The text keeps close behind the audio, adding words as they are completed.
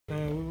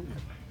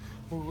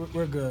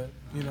we're good.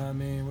 You know what I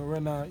mean? We're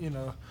not,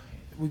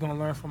 we're gonna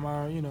learn from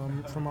our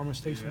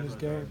mistakes from this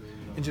game,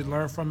 and just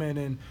learn from it,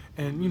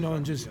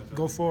 and just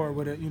go forward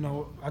with it.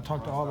 I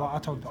talked to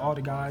all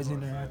the guys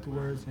in there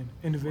afterwards and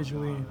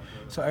individually.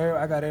 So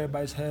I got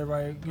everybody's head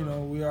right.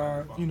 We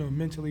are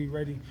mentally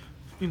ready.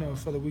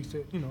 For the weeks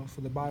for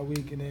the bye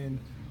week, and then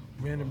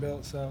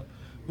Vanderbilt. So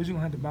we're just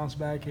gonna have to bounce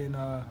back and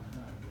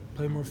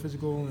play more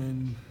physical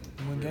and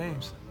win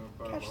games.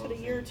 Catch said a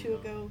year or two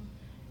ago,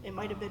 it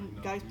might have been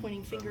guys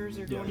pointing fingers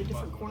or going to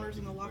different corners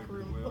in the locker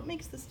room. What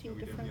makes this team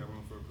different?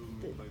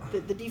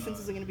 The defense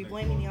isn't going to be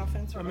blaming the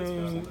offense, or vice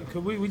versa?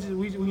 Cause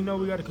we know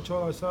we got to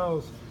control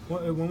ourselves.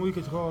 When we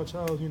control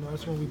ourselves,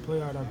 that's when we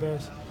play out our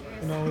best.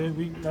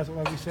 That's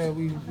like we said.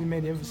 We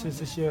made the emphasis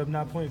this year of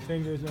not pointing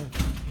fingers, and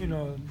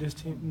this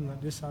team,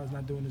 this side's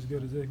not doing as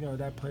good as this.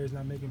 That player's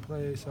not making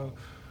plays. So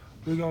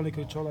we can only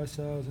control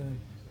ourselves, and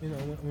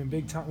when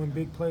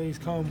big plays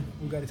come,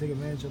 we got to take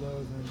advantage of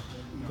those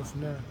and go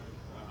from there.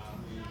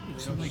 It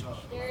seemed like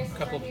a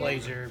couple of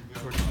plays there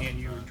towards the end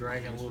you were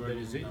dragging a little bit.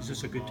 Is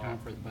this a good time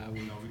for the bye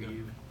week for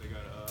you?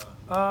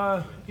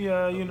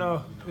 Yeah,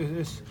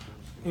 it's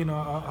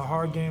a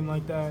hard game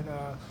like that.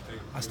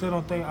 I still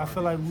don't think. I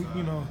feel like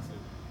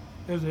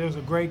it was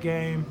a great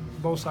game,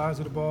 both sides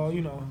of the ball.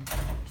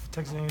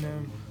 Texas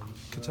A&M,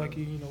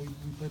 Kentucky. We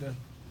played an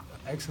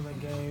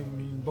excellent game. I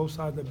mean, both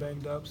sides are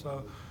banged up,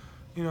 so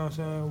what I'm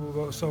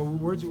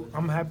saying.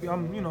 I'm happy.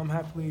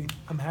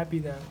 I'm happy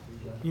that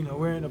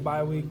we're in a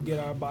bye week, get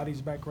our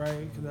bodies back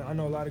right. Because I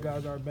know a lot of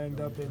guys are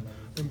banged up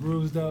and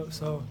bruised up.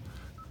 So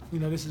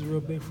this is real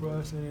big for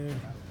us, and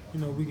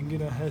we can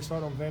get a head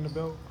start on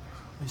Vanderbilt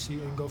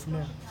and go from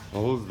there.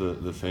 All of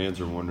the fans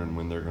are wondering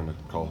when they're going to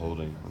call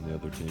holding on the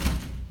other team.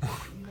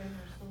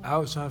 I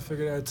was trying to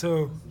figure that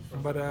too,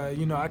 but I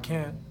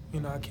can't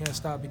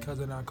stop because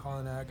they're not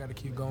calling that. I got to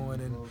keep going,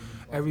 and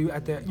every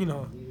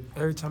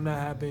time that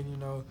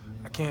happens,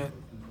 I can't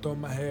throw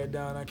my head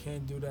down. I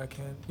can't do that. I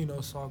can't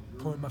start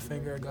pointing my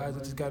finger at guys. I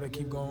just got to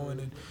keep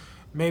going, and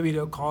maybe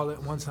they'll call it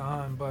one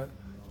time, but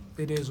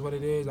it is what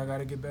it is. I got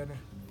to get better.